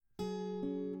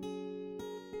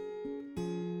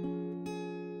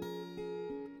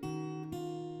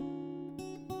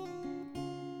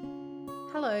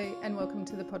Hello and welcome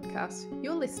to the podcast.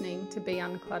 You're listening to Be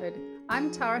Uncluttered.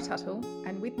 I'm Tara Tuttle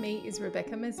and with me is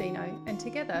Rebecca Mazzino, and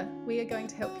together we are going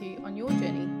to help you on your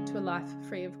journey to a life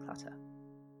free of clutter.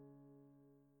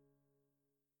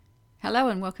 Hello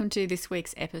and welcome to this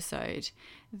week's episode.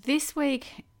 This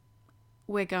week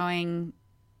we're going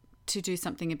to do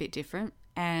something a bit different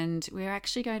and we're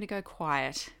actually going to go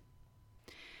quiet.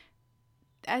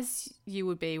 As you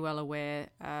would be well aware,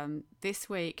 this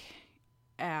week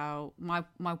my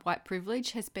white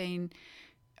privilege has been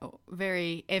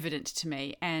very evident to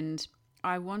me, and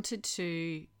I wanted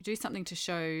to do something to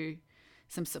show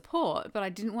some support, but I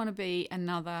didn't want to be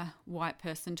another white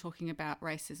person talking about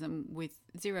racism with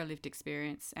zero lived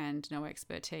experience and no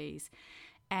expertise.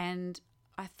 And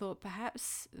I thought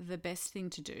perhaps the best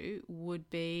thing to do would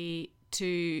be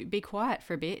to be quiet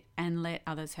for a bit and let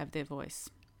others have their voice.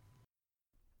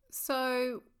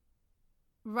 So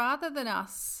rather than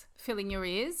us filling your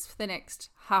ears for the next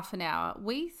half an hour,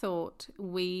 we thought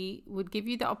we would give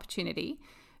you the opportunity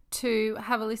to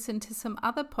have a listen to some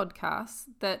other podcasts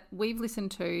that we've listened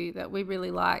to that we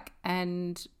really like,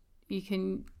 and you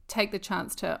can take the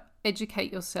chance to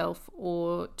educate yourself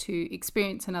or to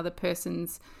experience another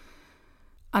person's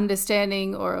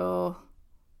understanding or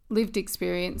lived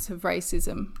experience of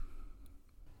racism.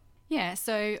 Yeah,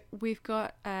 so we've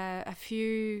got a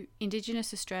few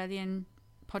Indigenous Australian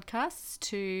podcasts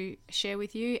to share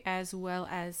with you, as well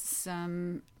as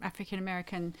some African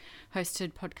American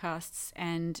hosted podcasts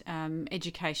and an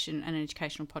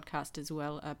educational podcast as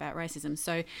well about racism.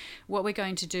 So what we're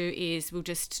going to do is we'll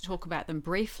just talk about them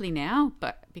briefly now,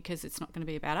 but because it's not going to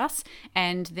be about us,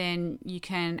 and then you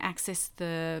can access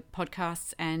the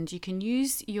podcasts and you can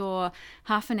use your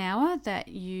half an hour that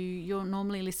you'll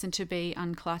normally listen to Be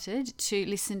Uncluttered to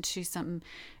listen to some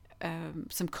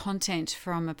content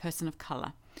from a person of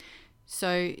colour.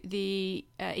 So the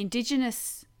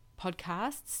Indigenous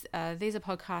podcasts, these are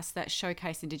podcasts that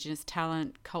showcase Indigenous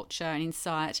talent, culture and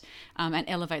insight and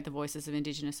elevate the voices of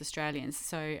Indigenous Australians.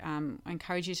 So I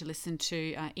encourage you to listen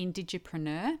to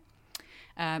Indigipreneur,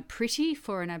 Pretty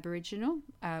for an Aboriginal,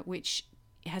 which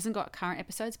hasn't got current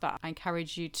episodes, but I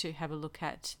encourage you to have a look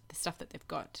at the stuff that they've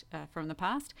got from the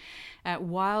past.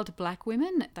 Wild Black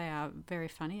Women, they are very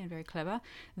funny and very clever.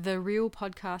 The Real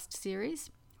podcast series,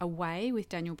 Away with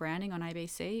Daniel Browning on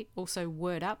ABC, also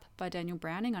Word Up by Daniel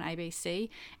Browning on ABC,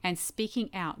 and Speaking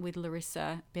Out with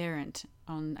Larissa Behrendt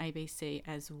on ABC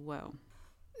as well.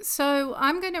 So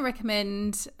I'm going to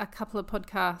recommend a couple of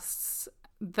podcasts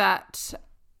that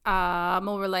are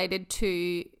more related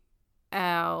to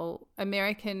our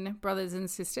American brothers and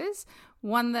sisters.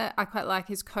 One that I quite like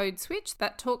is Code Switch,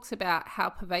 that talks about how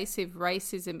pervasive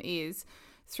racism is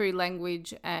through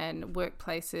language and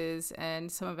workplaces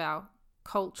and some of our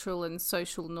cultural and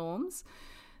social norms.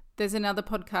 There's another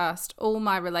podcast, All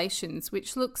My Relations,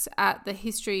 which looks at the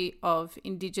history of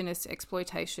Indigenous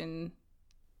exploitation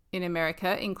in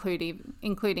America,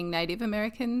 including Native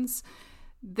Americans.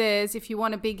 There's, if you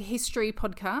want a big history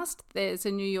podcast, there's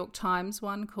a New York Times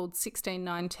one called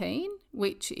 1619,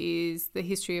 which is the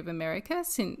history of America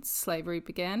since slavery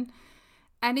began.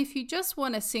 And if you just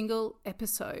want a single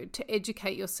episode to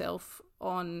educate yourself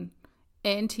on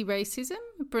anti-racism,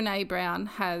 Brene Brown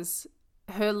has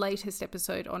her latest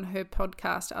episode on her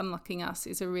podcast, Unlocking Us,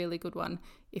 is a really good one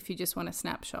if you just want a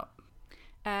snapshot.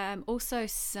 Also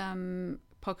some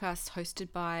podcasts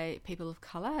hosted by people of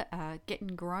colour,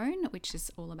 Getting Grown, which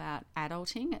is all about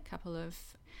adulting, a couple of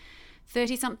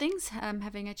 30-somethings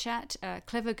having a chat.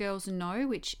 Clever Girls Know,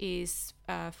 which is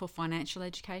for financial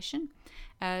education.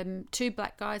 Two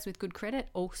Black Guys with Good Credit,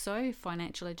 also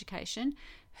financial education.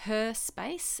 Her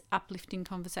Space, Uplifting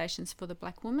Conversations for the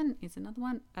Black Woman, is another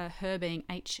one. Her being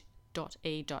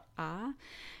H.E.R,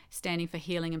 standing for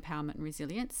Healing, Empowerment and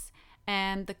Resilience.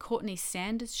 And The Courtney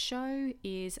Sanders Show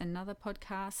is another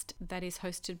podcast that is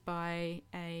hosted by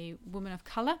a woman of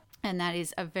colour, and that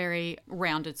is a very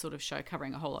rounded sort of show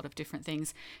covering a whole lot of different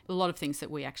things, a lot of things that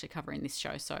we actually cover in this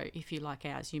show. So if you like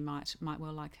ours, you might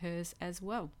well like hers as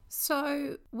well.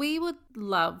 So we would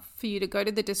love for you to go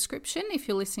to the description if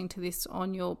you're listening to this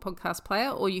on your podcast player,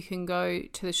 or you can go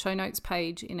to the show notes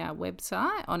page on our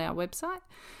website,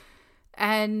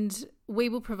 and we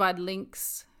will provide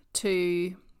links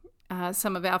to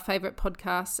some of our favourite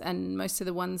podcasts and most of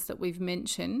the ones that we've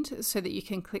mentioned, so that you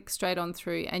can click straight on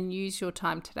through and use your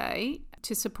time today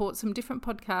to support some different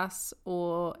podcasts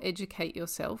or educate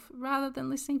yourself rather than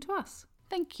listening to us.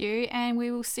 Thank you, and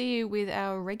we will see you with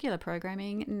our regular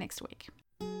programming next week.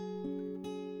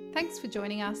 Thanks for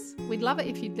joining us. We'd love it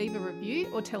if you'd leave a review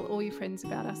or tell all your friends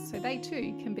about us so they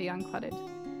too can be uncluttered.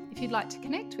 If you'd like to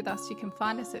connect with us, you can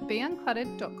find us at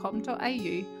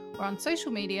beuncluttered.com.au or on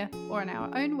social media or on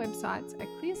our own websites at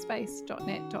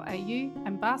clearspace.net.au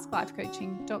and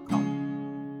basklifecoaching.com.